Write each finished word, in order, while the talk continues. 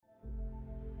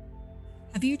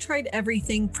Have you tried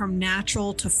everything from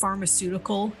natural to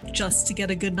pharmaceutical just to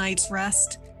get a good night's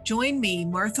rest? Join me,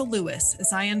 Martha Lewis,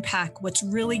 as I unpack what's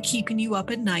really keeping you up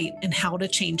at night and how to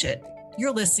change it.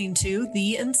 You're listening to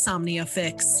The Insomnia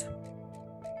Fix.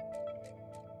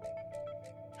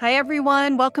 Hi,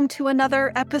 everyone. Welcome to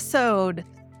another episode.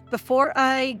 Before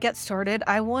I get started,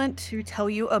 I want to tell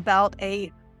you about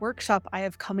a workshop I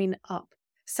have coming up.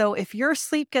 So if your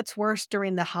sleep gets worse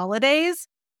during the holidays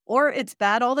or it's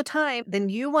bad all the time, then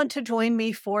you want to join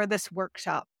me for this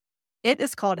workshop. It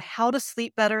is called How to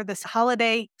Sleep Better This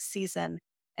Holiday Season,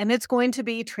 and it's going to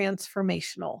be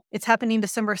transformational. It's happening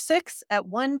December 6th at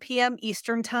 1 p.m.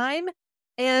 Eastern Time.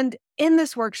 And in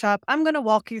this workshop, I'm going to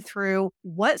walk you through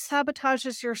what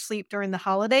sabotages your sleep during the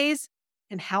holidays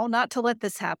and how not to let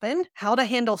this happen, how to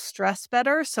handle stress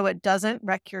better so it doesn't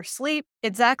wreck your sleep,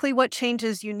 exactly what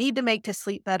changes you need to make to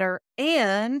sleep better,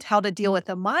 and how to deal with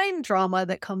the mind drama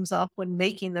that comes up when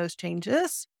making those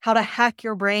changes, how to hack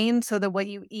your brain so that what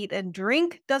you eat and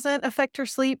drink doesn't affect your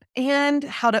sleep, and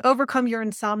how to overcome your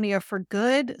insomnia for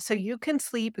good so you can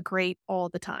sleep great all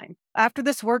the time. After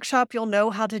this workshop, you'll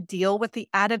know how to deal with the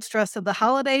added stress of the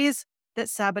holidays that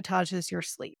sabotages your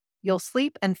sleep. You'll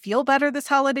sleep and feel better this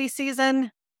holiday season.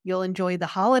 You'll enjoy the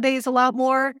holidays a lot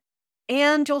more,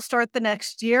 and you'll start the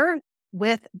next year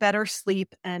with better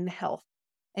sleep and health.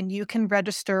 And you can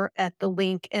register at the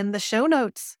link in the show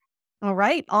notes. All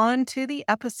right, on to the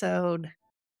episode.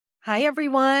 Hi,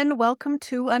 everyone. Welcome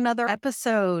to another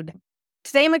episode.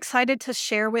 Today, I'm excited to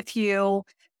share with you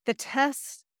the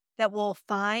tests that will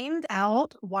find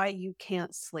out why you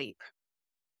can't sleep.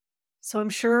 So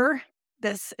I'm sure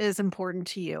this is important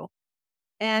to you.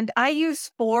 And I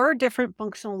use 4 different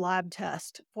functional lab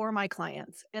tests for my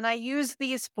clients. And I use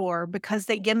these 4 because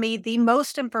they give me the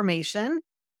most information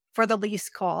for the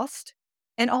least cost.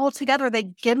 And altogether, they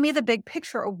give me the big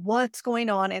picture of what's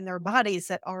going on in their bodies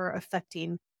that are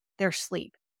affecting their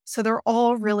sleep. So they're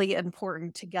all really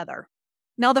important together.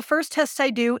 Now, the first test I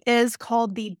do is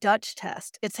called the Dutch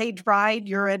test. It's a dried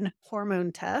urine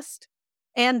hormone test.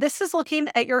 And this is looking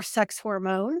at your sex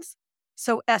hormones.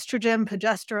 So estrogen,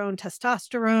 progesterone,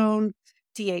 testosterone,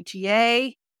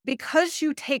 DHEA. Because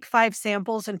you take 5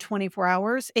 samples in 24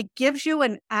 hours, it gives you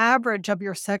an average of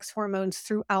your sex hormones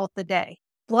throughout the day.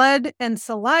 Blood and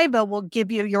saliva will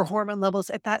give you your hormone levels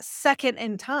at that second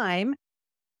in time,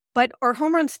 but our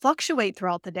hormones fluctuate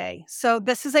throughout the day. So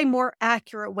this is a more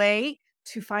accurate way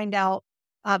to find out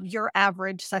your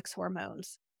average sex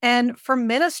hormones. And for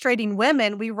menstruating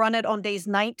women, we run it on days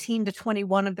 19 to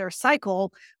 21 of their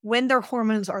cycle when their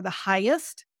hormones are the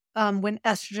highest, when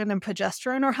estrogen and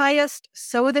progesterone are highest,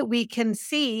 so that we can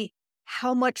see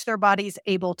how much their body's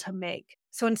able to make.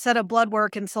 So instead of blood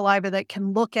work and saliva that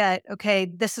can look at, okay,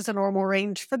 this is a normal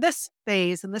range for this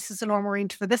phase, and this is a normal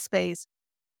range for this phase,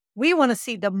 we want to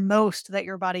see the most that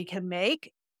your body can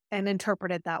make and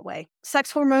interpret it that way. Sex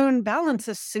hormone balance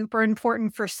is super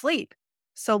important for sleep.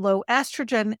 So low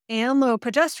estrogen and low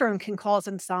progesterone can cause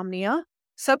insomnia.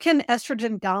 So can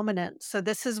estrogen dominance. So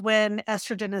this is when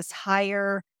estrogen is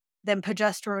higher than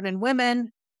progesterone in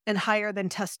women and higher than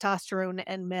testosterone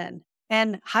in men,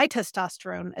 and high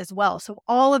testosterone as well. So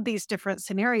all of these different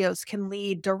scenarios can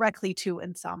lead directly to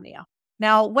insomnia.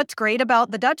 Now, what's great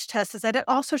about the Dutch test is that it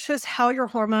also shows how your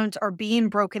hormones are being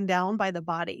broken down by the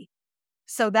body.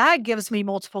 So that gives me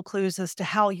multiple clues as to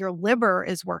how your liver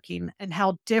is working and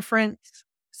how different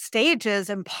stages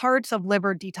and parts of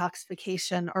liver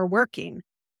detoxification are working.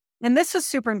 And this is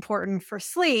super important for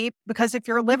sleep because if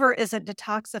your liver isn't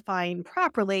detoxifying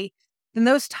properly, then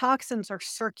those toxins are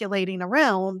circulating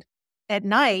around at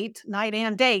night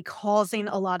and day, causing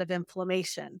a lot of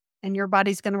inflammation. And your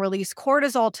body's going to release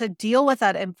cortisol to deal with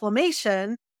that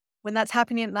inflammation. When that's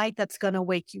happening at night, that's going to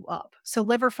wake you up. So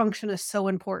liver function is so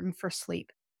important for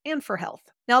sleep and for health.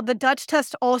 Now, the Dutch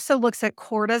test also looks at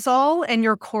cortisol and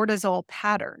your cortisol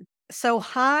pattern. So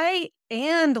high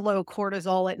and low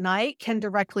cortisol at night can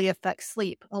directly affect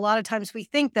sleep. A lot of times we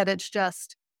think that it's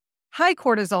just high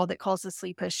cortisol that causes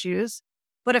sleep issues.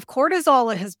 But if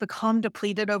cortisol has become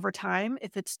depleted over time,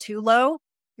 if it's too low,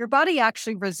 your body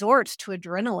actually resorts to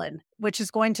adrenaline, which is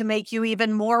going to make you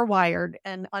even more wired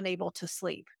and unable to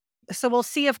sleep. So we'll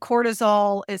see if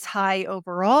cortisol is high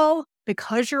overall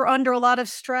because you're under a lot of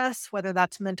stress, whether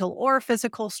that's mental or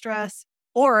physical stress,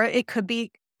 or it could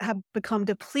have become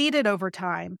depleted over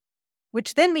time,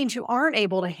 which then means you aren't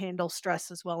able to handle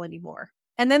stress as well anymore.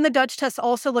 And then the Dutch test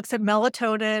also looks at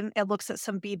melatonin. It looks at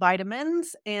some B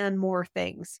vitamins and more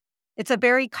things. It's a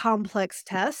very complex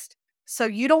test. So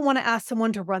you don't want to ask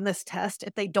someone to run this test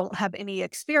if they don't have any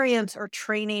experience or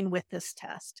training with this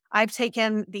test. I've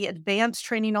taken the advanced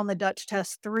training on the Dutch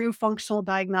test through Functional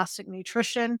Diagnostic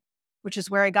Nutrition, which is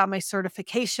where I got my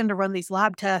certification to run these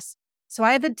lab tests. So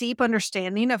I have a deep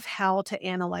understanding of how to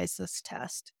analyze this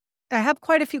test. I have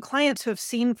quite a few clients who have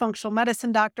seen functional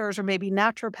medicine doctors or maybe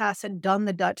naturopaths and done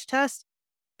the Dutch test,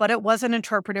 but it wasn't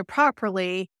interpreted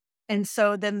properly. And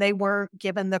so then they weren't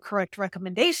given the correct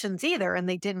recommendations either, and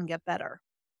they didn't get better.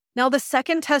 Now, the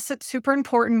second test that's super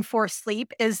important for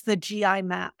sleep is the GI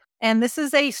map. And this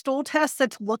is a stool test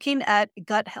that's looking at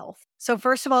gut health. So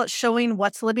first of all, it's showing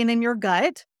what's living in your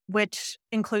gut, which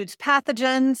includes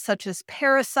pathogens such as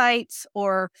parasites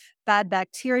or bad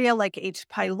bacteria like H.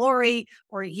 pylori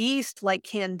or yeast like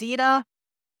Candida.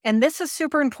 And this is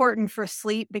super important for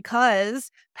sleep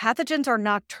because pathogens are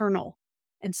nocturnal.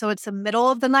 And so it's the middle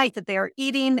of the night that they are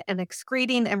eating and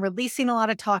excreting and releasing a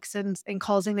lot of toxins and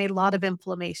causing a lot of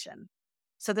inflammation.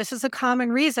 So this is a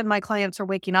common reason my clients are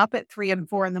waking up at 3 and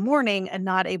 4 in the morning and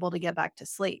not able to get back to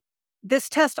sleep. This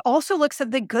test also looks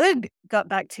at the good gut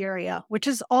bacteria, which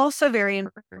is also very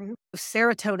important.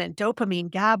 Serotonin, dopamine,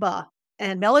 GABA,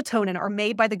 and melatonin are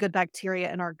made by the good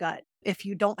bacteria in our gut. If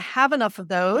you don't have enough of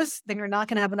those, then you're not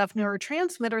going to have enough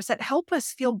neurotransmitters that help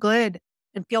us feel good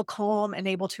and feel calm and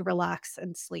able to relax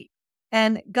and sleep.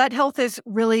 And gut health is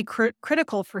really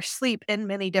critical for sleep in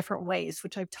many different ways,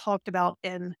 which I've talked about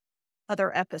in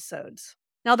other episodes.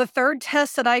 Now, the third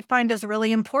test that I find is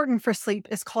really important for sleep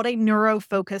is called a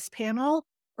neurofocus panel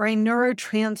or a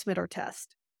neurotransmitter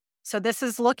test. So this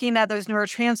is looking at those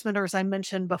neurotransmitters I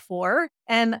mentioned before.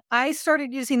 And I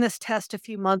started using this test a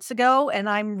few months ago, and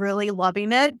I'm really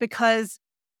loving it because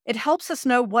it helps us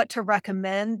know what to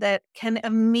recommend that can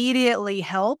immediately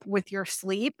help with your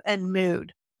sleep and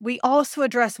mood. We also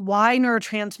address why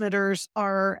neurotransmitters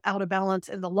are out of balance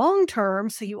in the long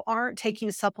term, so you aren't taking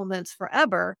supplements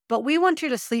forever, but we want you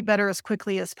to sleep better as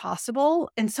quickly as possible.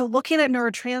 And so looking at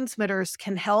neurotransmitters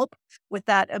can help with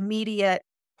that immediate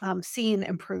seeing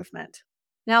improvement.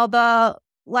 Now, the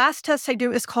last test I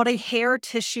do is called a hair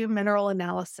tissue mineral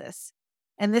analysis.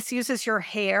 And this uses your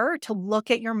hair to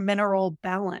look at your mineral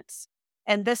balance.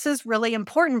 And this is really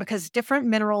important because different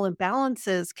mineral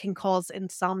imbalances can cause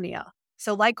insomnia.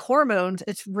 So like hormones,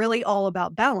 it's really all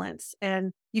about balance.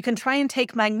 And you can try and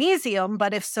take magnesium,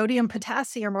 but if sodium,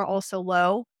 potassium are also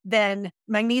low, then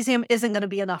magnesium isn't going to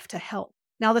be enough to help.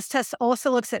 Now, this test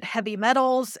also looks at heavy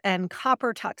metals and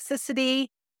copper toxicity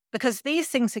because these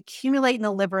things accumulate in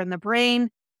the liver and the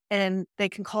brain, and they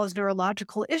can cause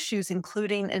neurological issues,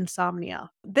 including insomnia.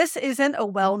 This isn't a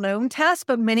well-known test,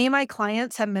 but many of my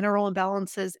clients have mineral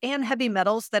imbalances and heavy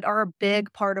metals that are a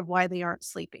big part of why they aren't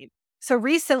sleeping. So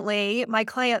recently, my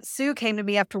client Sue came to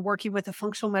me after working with a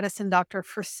functional medicine doctor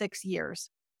for 6 years.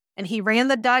 And he ran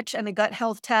the Dutch and a gut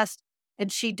health test,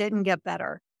 and she didn't get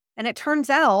better. And it turns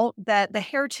out that the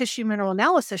hair tissue mineral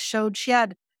analysis showed she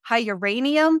had high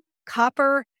uranium,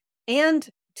 copper, and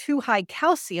too high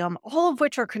calcium, all of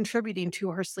which are contributing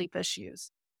to her sleep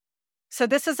issues. So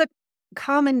this is a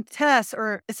common test,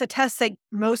 or it's a test that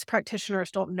most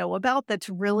practitioners don't know about that's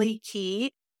really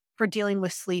key for dealing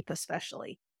with sleep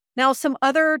especially. Now, some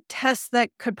other tests that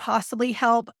could possibly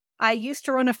help. I used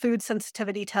to run a food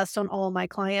sensitivity test on all of my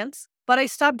clients, but I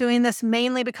stopped doing this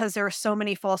mainly because there are so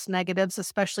many false negatives,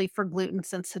 especially for gluten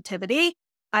sensitivity.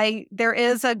 There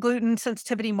is a gluten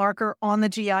sensitivity marker on the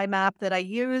GI map that I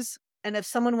use. And if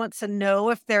someone wants to know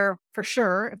if they're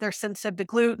sensitive to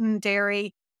gluten,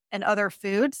 dairy, and other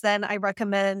foods, then I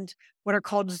recommend what are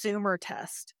called Zoomer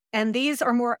tests. And these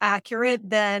are more accurate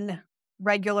than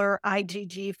regular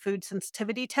IgG food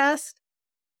sensitivity tests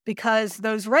because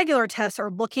those regular tests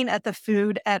are looking at the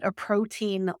food at a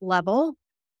protein level,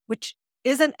 which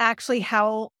isn't actually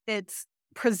how it's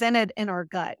presented in our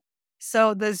gut.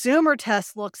 So the Zoomer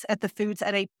test looks at the foods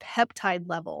at a peptide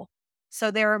level. So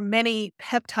there are many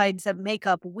peptides that make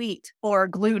up wheat or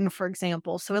gluten, for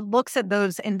example. So it looks at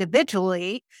those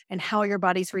individually and how your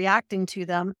body's reacting to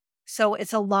them. So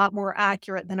it's a lot more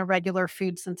accurate than a regular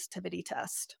food sensitivity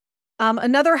test.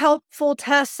 Another helpful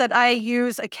test that I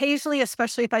use occasionally,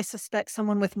 especially if I suspect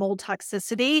someone with mold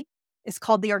toxicity, is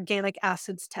called the organic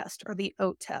acids test or the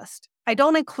OAT test. I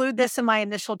don't include this in my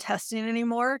initial testing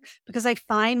anymore because I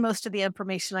find most of the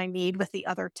information I need with the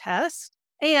other tests.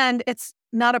 And it's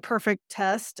not a perfect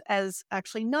test, as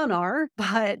actually none are.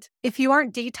 But if you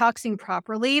aren't detoxing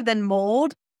properly, then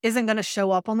mold isn't going to show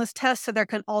up on this test. So there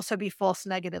can also be false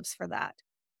negatives for that.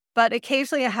 But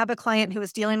occasionally I have a client who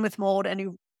is dealing with mold and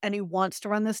who wants to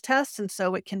run this test. And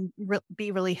so it can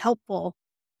be really helpful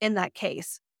in that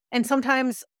case. And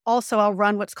sometimes also I'll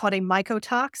run what's called a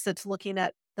mycotox that's looking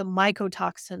at the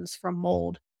mycotoxins from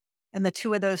mold. And the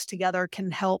two of those together can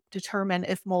help determine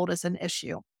if mold is an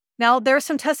issue. Now, there are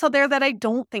some tests out there that I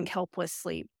don't think help with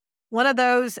sleep. One of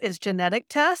those is genetic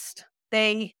tests.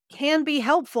 They can be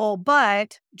helpful,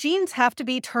 but genes have to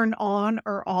be turned on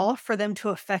or off for them to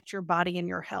affect your body and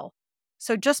your health.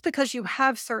 So just because you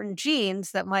have certain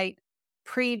genes that might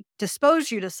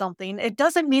predispose you to something, it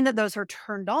doesn't mean that those are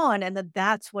turned on and that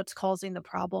that's what's causing the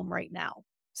problem right now.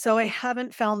 So I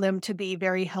haven't found them to be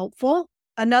very helpful.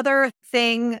 Another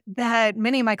thing that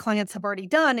many of my clients have already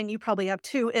done, and you probably have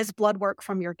too, is blood work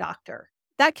from your doctor.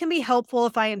 That can be helpful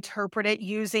if I interpret it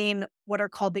using what are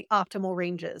called the optimal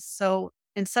ranges. So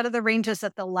instead of the ranges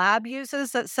that the lab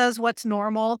uses that says what's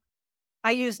normal,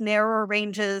 I use narrower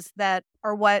ranges that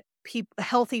are what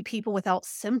healthy people without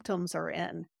symptoms are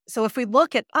in. So if we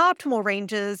look at optimal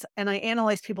ranges and I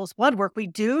analyze people's blood work, we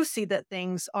do see that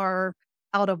things are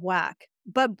out of whack.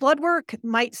 But blood work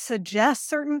might suggest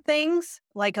certain things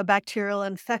like a bacterial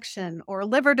infection or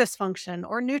liver dysfunction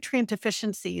or nutrient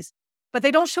deficiencies, but they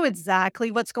don't show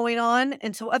exactly what's going on.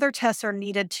 And so other tests are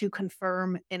needed to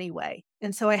confirm anyway.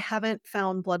 And so I haven't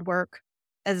found blood work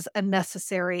as a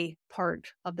necessary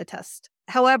part of the test.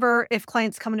 However, if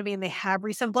clients come to me and they have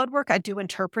recent blood work, I do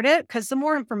interpret it because the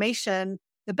more information,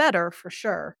 the better for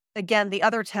sure. Again, the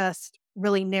other tests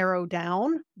really narrow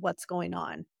down what's going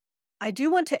on. I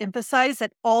do want to emphasize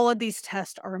that all of these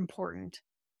tests are important.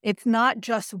 It's not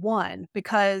just one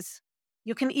because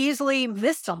you can easily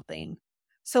miss something.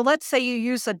 So let's say you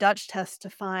use a Dutch test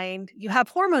to find you have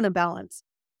hormone imbalance,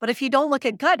 but if you don't look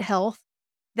at gut health,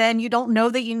 then you don't know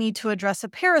that you need to address a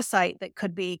parasite that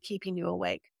could be keeping you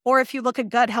awake. Or if you look at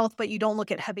gut health, but you don't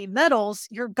look at heavy metals,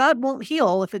 your gut won't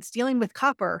heal if it's dealing with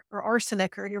copper or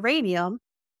arsenic or uranium.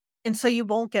 And so you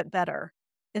won't get better.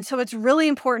 And so it's really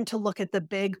important to look at the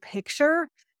big picture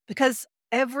because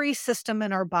every system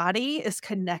in our body is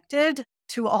connected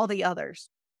to all the others.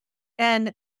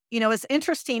 And, it's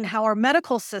interesting how our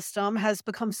medical system has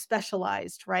become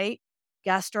specialized, right?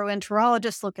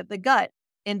 Gastroenterologists look at the gut,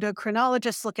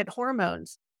 endocrinologists look at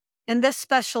hormones. And this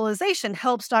specialization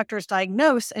helps doctors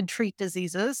diagnose and treat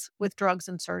diseases with drugs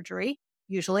and surgery,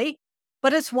 usually.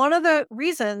 But it's one of the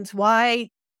reasons why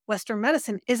Western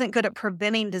medicine isn't good at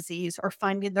preventing disease or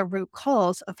finding the root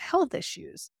cause of health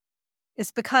issues.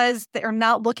 It's because they're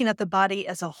not looking at the body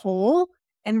as a whole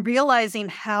and realizing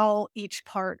how each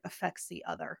part affects the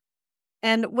other.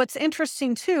 And what's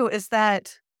interesting too is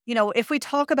that, if we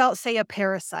talk about, say, a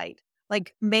parasite,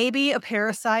 like maybe a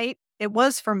parasite, it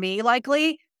was for me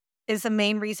likely, is the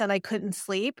main reason I couldn't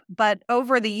sleep. But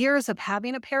over the years of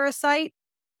having a parasite,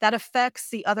 that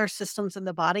affects the other systems in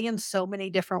the body in so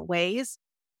many different ways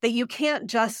that you can't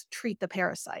just treat the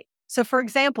parasite. So for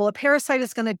example, a parasite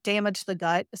is going to damage the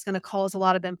gut. It's going to cause a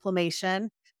lot of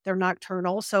inflammation. They're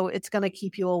nocturnal, so it's going to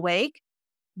keep you awake.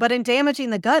 But in damaging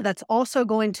the gut, that's also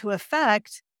going to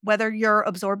affect whether you're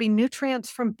absorbing nutrients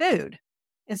from food.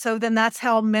 And so then that's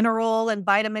how mineral and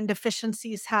vitamin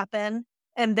deficiencies happen.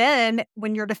 And then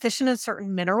when you're deficient in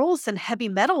certain minerals, then heavy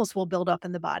metals will build up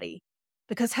in the body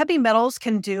because heavy metals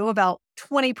can do about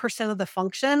 20% of the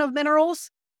function of minerals,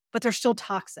 but they're still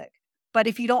toxic. But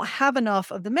if you don't have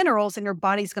enough of the minerals, then your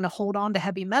body's going to hold on to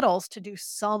heavy metals to do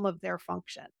some of their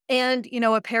function. And,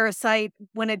 a parasite,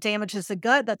 when it damages the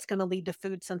gut, that's going to lead to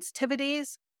food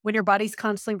sensitivities. When your body's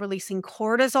constantly releasing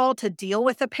cortisol to deal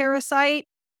with a parasite,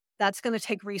 that's going to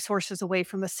take resources away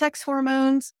from the sex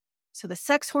hormones. So the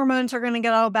sex hormones are going to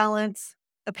get out of balance.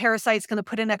 A parasite's going to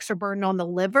put an extra burden on the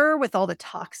liver with all the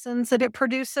toxins that it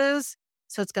produces.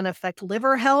 So it's going to affect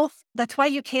liver health. That's why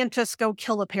you can't just go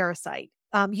kill a parasite.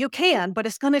 You can, but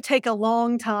it's going to take a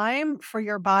long time for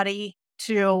your body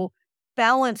to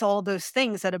balance all those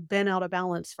things that have been out of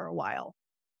balance for a while.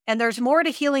 And there's more to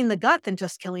healing the gut than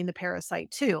just killing the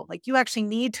parasite too. Like you actually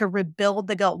need to rebuild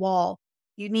the gut wall.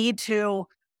 You need to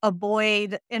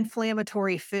avoid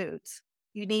inflammatory foods.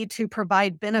 You need to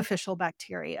provide beneficial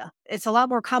bacteria. It's a lot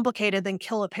more complicated than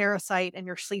kill a parasite and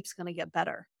your sleep's going to get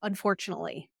better,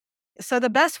 unfortunately. So the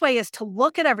best way is to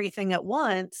look at everything at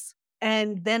once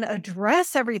and then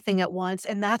address everything at once.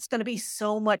 And that's going to be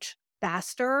so much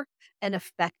faster and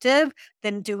effective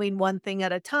than doing one thing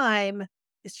at a time.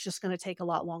 It's just going to take a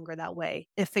lot longer that way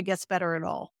if it gets better at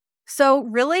all. So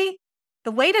really,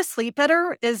 the way to sleep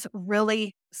better is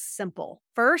really simple.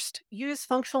 First, use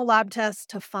functional lab tests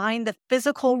to find the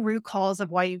physical root cause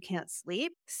of why you can't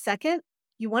sleep. Second,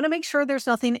 you want to make sure there's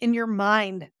nothing in your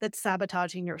mind that's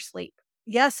sabotaging your sleep.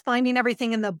 Yes, finding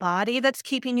everything in the body that's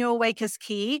keeping you awake is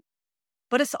key,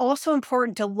 but it's also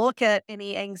important to look at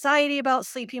any anxiety about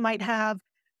sleep you might have,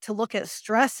 to look at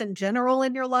stress in general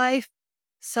in your life,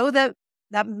 so that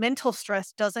that mental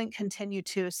stress doesn't continue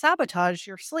to sabotage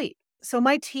your sleep. So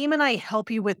my team and I help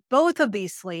you with both of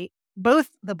these sleep, both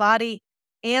the body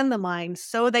and the mind,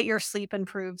 so that your sleep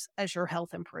improves as your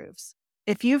health improves.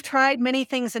 If you've tried many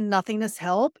things and nothing has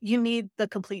helped, you need the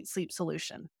complete sleep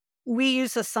solution. We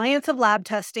use the science of lab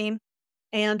testing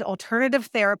and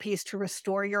alternative therapies to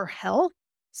restore your health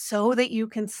so that you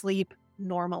can sleep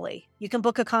normally. You can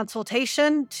book a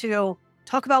consultation to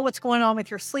talk about what's going on with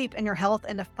your sleep and your health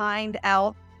and to find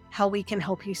out how we can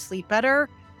help you sleep better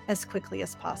as quickly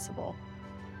as possible.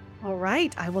 All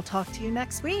right, I will talk to you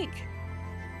next week.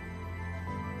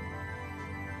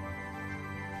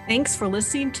 Thanks for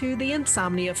listening to The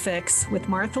Insomnia Fix with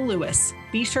Martha Lewis.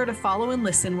 Be sure to follow and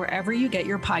listen wherever you get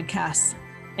your podcasts.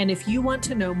 And if you want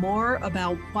to know more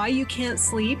about why you can't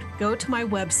sleep, go to my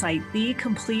website,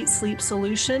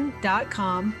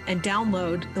 thecompletesleepsolution.com, and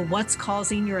download the What's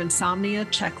Causing Your Insomnia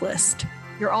checklist.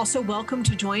 You're also welcome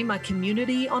to join my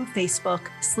community on Facebook,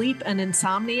 Sleep and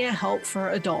Insomnia Help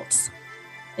for Adults.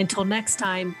 Until next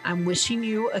time, I'm wishing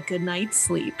you a good night's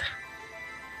sleep.